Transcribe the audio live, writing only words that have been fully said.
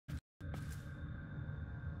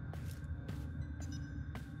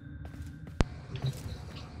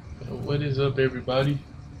What is up, everybody?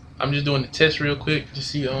 I'm just doing the test real quick to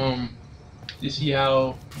see how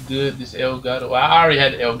good this Elgato. Well, I already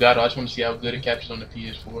had the Elgato. I just want to see how good it captures on the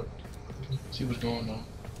PS4. See what's going on.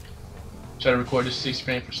 Try to record this 6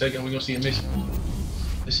 frames per second. We're gonna see a mission.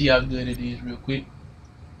 Let's see how good it is real quick.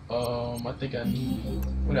 I think I need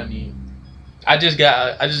what I need. I just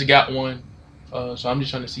got one. So I'm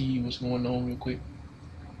just trying to see what's going on real quick.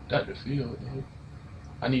 Dr. Phil, what the heck?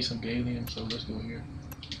 I need some gallium, so let's go here.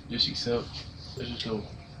 Just accept. Let's just go.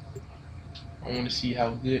 I want to see how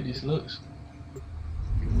good this looks.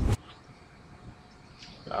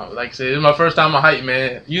 Like I said, it's my first time on hype,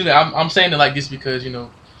 man. Usually, I'm saying it like this because, you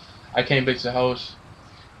know, I came back to the house.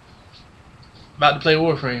 About to play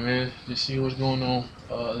Warframe, man. Just see what's going on.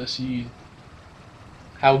 Let's see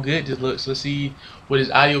how good this looks. Let's see, will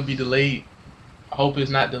this audio be delayed? I hope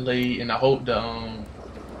it's not delayed, and I hope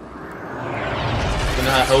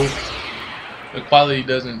the quality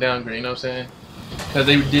doesn't downgrade. You know what I'm saying? Because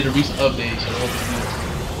they did a recent update, so I hope it's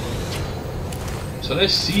good. So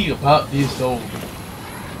let's see about this though.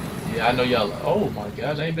 Yeah, I know y'all like, oh my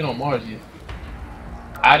gosh, I ain't been on Mars yet.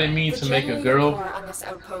 I didn't mean to make a girl. On this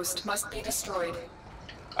outpost must be destroyed.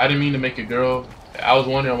 I didn't mean to make a girl. I was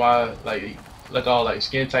wondering why, like, look all like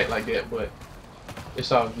skin tight like that, but it's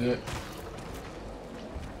all good.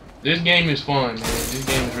 This game is fun, man. This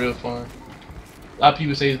game is real fun. A lot of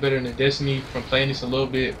people say it's better than Destiny. From playing this a little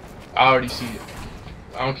bit, I already see it.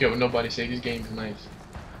 I don't care what nobody say. This game is nice.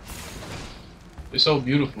 It's so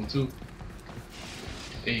beautiful too.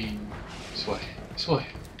 Hey, sway.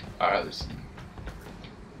 Alright, let's see.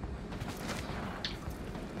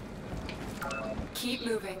 Keep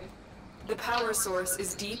moving. The power source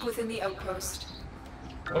is deep within the outpost.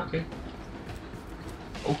 Okay.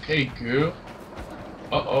 Okay, girl.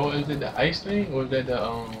 Uh-oh, is it the ice thing? Or is that the,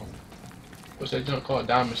 what's that junk called?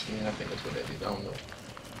 Diamond skin, I think that's what that is. I don't know.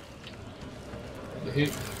 The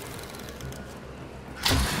hit.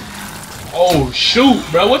 Oh, shoot,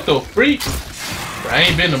 bro. What the freak? Bro, I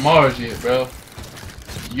ain't been to Mars yet, bro.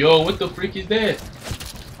 Yo, what the freak is that?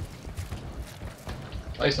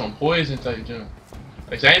 Like some poison type junk.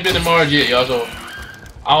 Like, I ain't been to Mars yet, y'all, so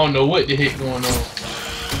I don't know what the heck going on.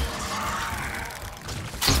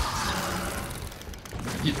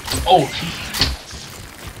 Yeah. Oh,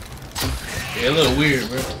 yeah, a little weird,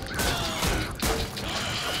 bro.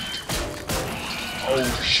 Oh,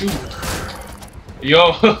 shoot.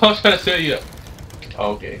 Yo, I'm trying to tell you.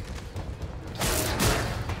 Okay.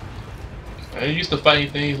 I ain't used to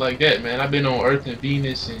fighting things like that, man. I've been on Earth and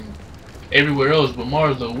Venus and everywhere else, but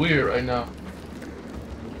Mars look weird right now.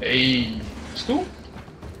 Hey, Scoop.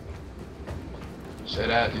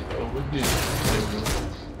 Shout out to, oh, what this?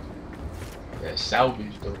 That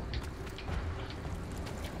salvage though.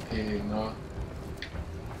 Hey, no.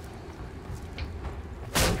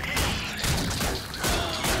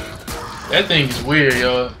 That thing is weird,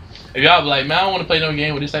 y'all. If y'all be like, man, I don't want to play no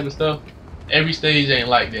game with this type of stuff. Every stage ain't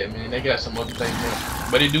like that, man. They got some other things there.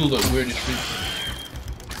 But it do look weird as freak.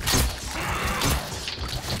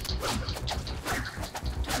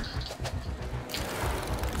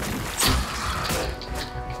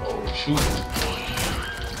 Oh, shoot.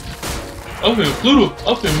 Up in Pluto,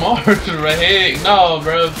 up in Mars, right? Heck, no,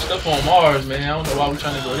 bro. Stuff on Mars, man. I don't know why we're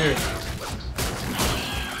trying to go there.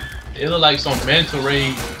 It look like some manta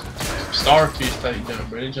ray starfish type junk,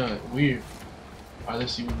 bro. That junk weird. Alright,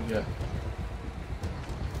 let's see what we got.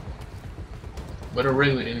 Where the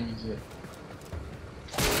regular enemies at?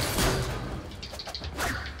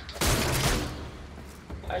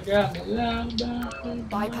 I got a loud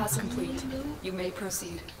Bypass complete. You may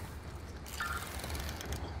proceed.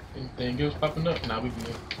 Anything else popping up? Nah, we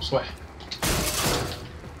good. Swag.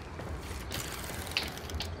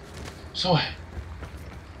 Swag.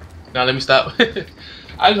 Now let me stop.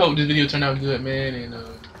 I just hope this video turned out good, man, and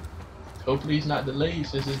hopefully it's not delayed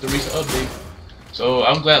since it's the recent update. So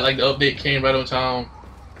I'm glad like the update came right on time,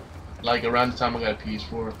 like around the time I got a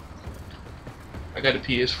PS4. I got a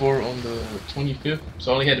PS4 on the 25th,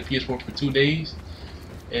 so I only had the PS4 for 2 days,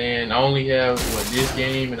 and I only have this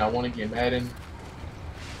game, and I want to get Madden.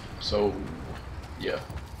 So yeah,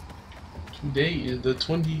 today is the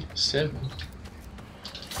 27th.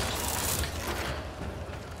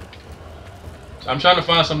 I'm trying to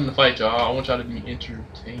find something to fight, y'all. I want y'all to be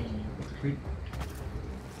entertained. What the freak?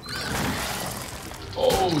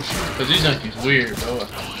 Oh shoot, cause this junk is weird, bro.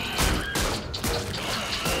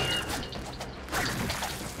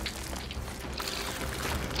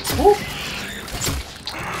 Woo.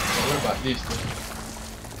 What about this thing?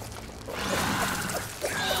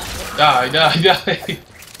 Die.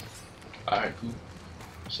 Alright, cool.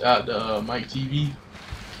 Shout out to Mike TV.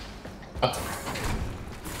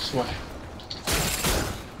 Swag.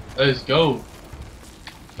 Let's go.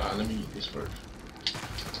 Nah, let me eat this first.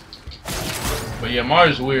 But yeah,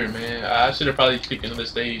 Mars is weird, man. I should have probably picked another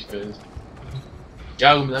stage because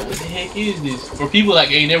y'all gonna be like, what the heck is this? For people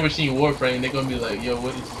like ain't never seen Warframe, they're gonna be like, yo,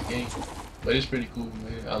 what is this game? But it's pretty cool,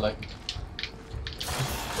 man. I like it.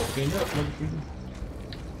 Open up, motherfucker.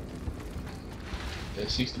 That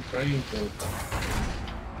 60 frames though.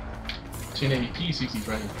 1080p 60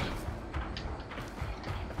 frames.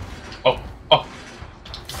 Oh.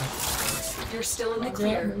 You're still in the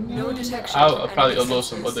clear. No detection. I'll probably upload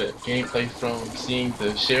some other gameplay from seeing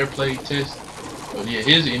the share play test. But yeah,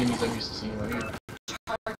 here's the enemies I'm used to seeing right here.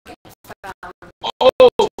 Oh!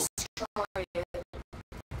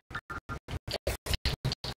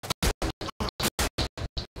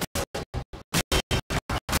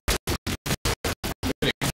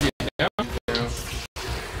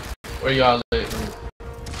 Where y'all at?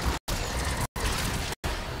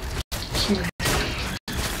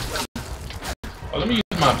 Oh, let me use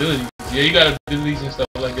my abilities. Yeah, you got abilities and stuff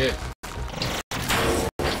like that.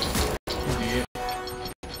 Yeah.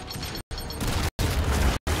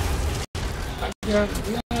 I got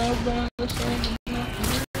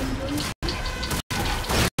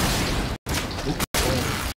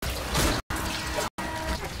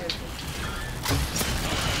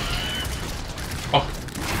oh.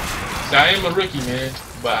 See, I am a rookie, man,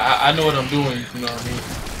 but I know what I'm doing, you know what I mean?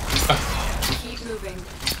 Keep moving.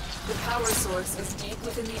 The power source is deep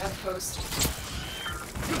within the outpost.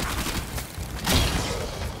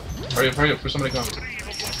 Hurry up, for somebody to come.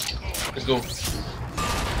 Let's go.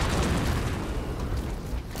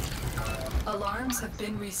 Alarms have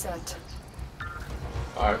been reset.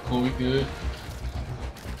 Alright, cool, we good.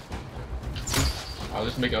 Alright,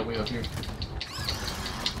 let's make our way up here.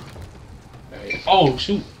 Right. Oh,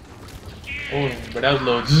 shoot. Hold on, but that was a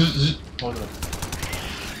little zzz. Hold on.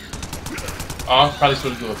 Oh, I'm probably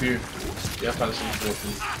supposed to go up here. Yeah, I'm probably supposed to go up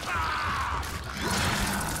here.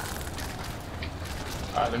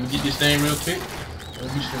 Alright, let me get this thing real quick.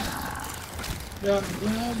 Let me show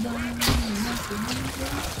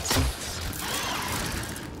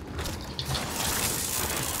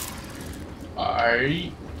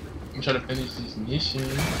Alright. I'm trying to finish this mission.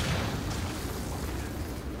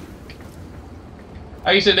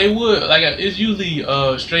 Like I said, they would like it's usually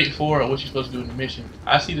straightforward what you're supposed to do in the mission.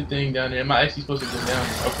 I see the thing down there. Am I actually supposed to go down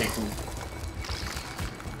there? Okay, cool.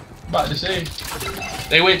 About to say,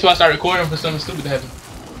 they wait till I start recording for something stupid to happen.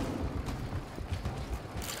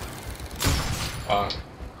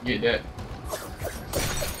 Get that.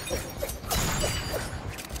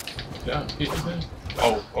 Yeah, hit the thing.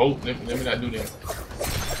 Oh, let me not do that.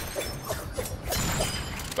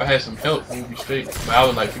 If I had some help, we'd be straight. But I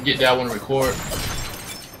was like, forget that, I want to record.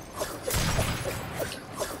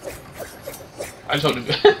 I just hope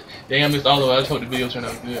the dang, I missed all of it. I just hope the video turned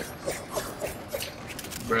out good.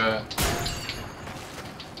 Bruh.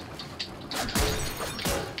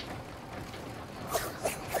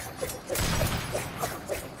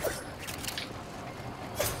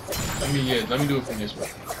 Let me do it from this way.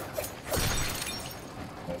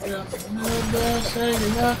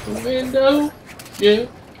 Hanging out the window. Yeah.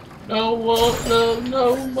 No want love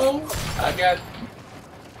no more. I got.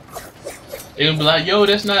 They'll be like, yo,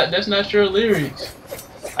 that's not your lyrics.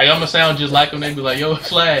 Like, I'ma sound just like them. They be like, yo,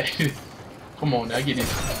 flag. Come on, now get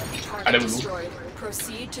this. Target destroyed.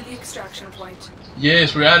 Proceed to the extraction point.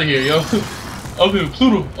 Yes, we're out of here, yo. Up in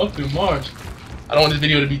Pluto, up in Mars. I don't want this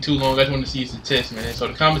video to be too long. I just want to see it's a test, man. So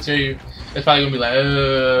the commentary, it's probably gonna be like,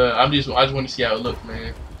 I just want to see how it looks,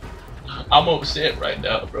 man. I'm upset right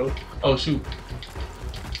now, bro. Oh shoot,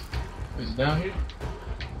 is it down here?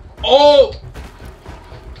 Oh!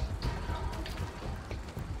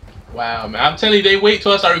 Wow, man. I'm telling you, they wait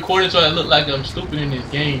till I start recording so I look like I'm stupid in this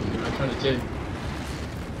game, man. I'm trying to tell you.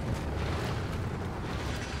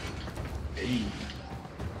 Hey.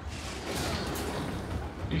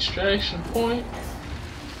 Extraction point.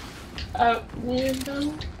 Out the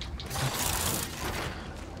window.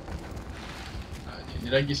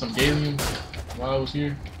 Did I get some gallium while I was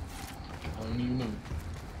here? I don't even know.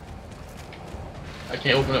 I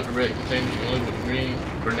can't open up the red container, only with the green.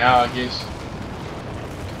 For now, I guess.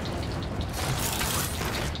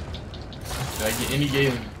 Did I get any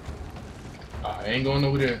gallium? I ain't going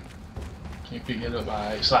over there. Can't pick it up.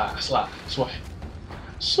 Alright, slide, sway.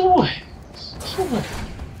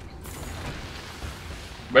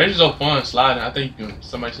 But it's so fun sliding. I think you can.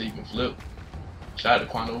 Somebody said you can flip. Shout out to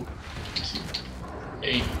Quando. Let's see.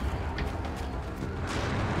 Hey.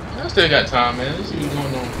 I still got time, man. Let's see what's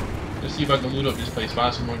going on. Let's see if I can loot up this place,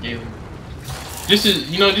 find some more gallium. This is,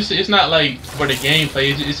 it's not like for the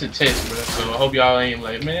gameplay. It's a test, bro. So I hope y'all ain't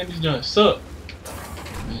like, man, this junk suck.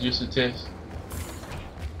 It's just a test.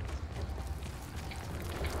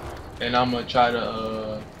 And I'm gonna try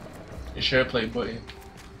to the share play button.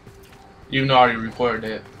 Even though I already recorded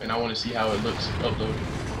that, and I want to see how it looks uploaded.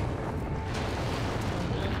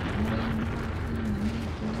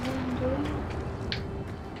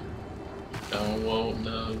 Don't want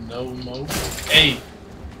no more. Hey,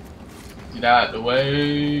 get out the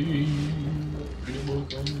way.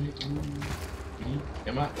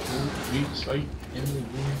 Am I? We straight in the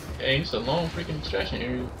room. Hey, it's a long freaking extraction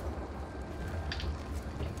area.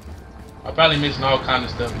 I'm probably missing all kind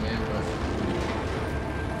of stuff, man.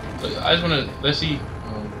 But I just wanna let's see.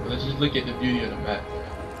 Let's just look at the beauty of the map.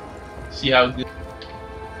 See how good.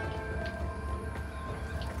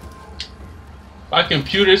 My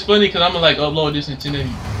computer is funny because I'm gonna like upload this in 1080.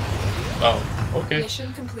 Oh, okay.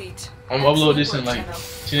 Mission complete. I'm gonna upload this in like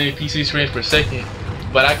 1080p 60 frames per second.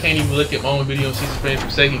 But I can't even look at my own video in 60 frames per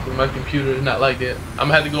second because my computer is not like that. I'm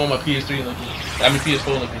gonna have to go on my PS3 and look at it. I mean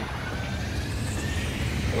PS4 and look at it.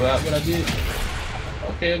 What I did?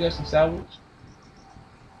 Okay, I got some salvage.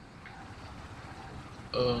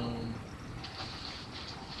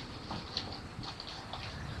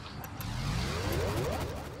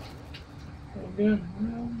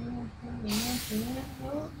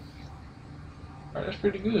 Alright, that's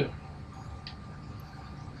pretty good.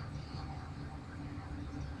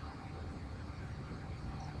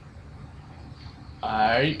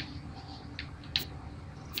 Alright.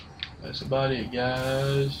 That's about it,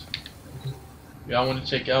 guys. Y'all want to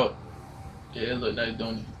check out? Yeah, it look nice,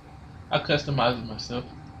 don't it? I customized it myself.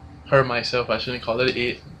 Myself, I shouldn't call it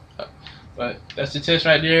it. But that's the test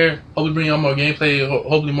right there. Hopefully bring y'all more gameplay,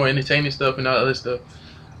 hopefully more entertaining stuff and all that other stuff.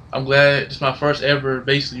 I'm glad it's my first ever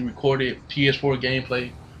basically recorded PS4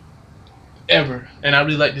 gameplay ever. And I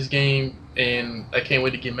really like this game and I can't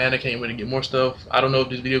wait to get Madden. I can't wait to get more stuff. I don't know if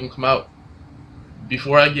this video can come out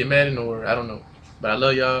before I get Madden or I don't know. But I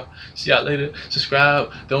love y'all. See y'all later.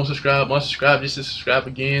 Subscribe. Don't subscribe. Unsubscribe just to subscribe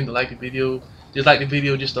again. To like the video. Just like the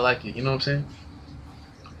video just to like it. You know what I'm saying?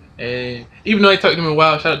 And even though I ain't talked to him in a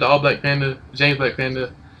while, shout out to All Black Panda, James Black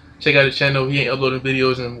Panda. Check out his channel. He ain't uploading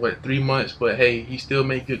videos in what 3 months, but hey, he still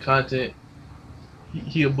make good content.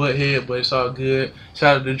 He a butthead, but it's all good.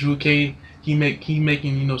 Shout out to Drew K. He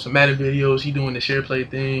making you know some Madden videos. He doing the share play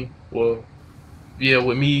thing. Well, yeah,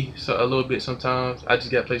 with me so a little bit sometimes. I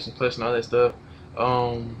just got PlayStation Plus and all that stuff.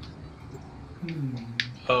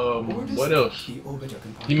 What else?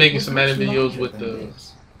 He making some Madden videos with the.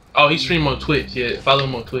 Oh, he stream on Twitch. Yeah, follow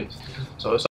him on Twitch. So it's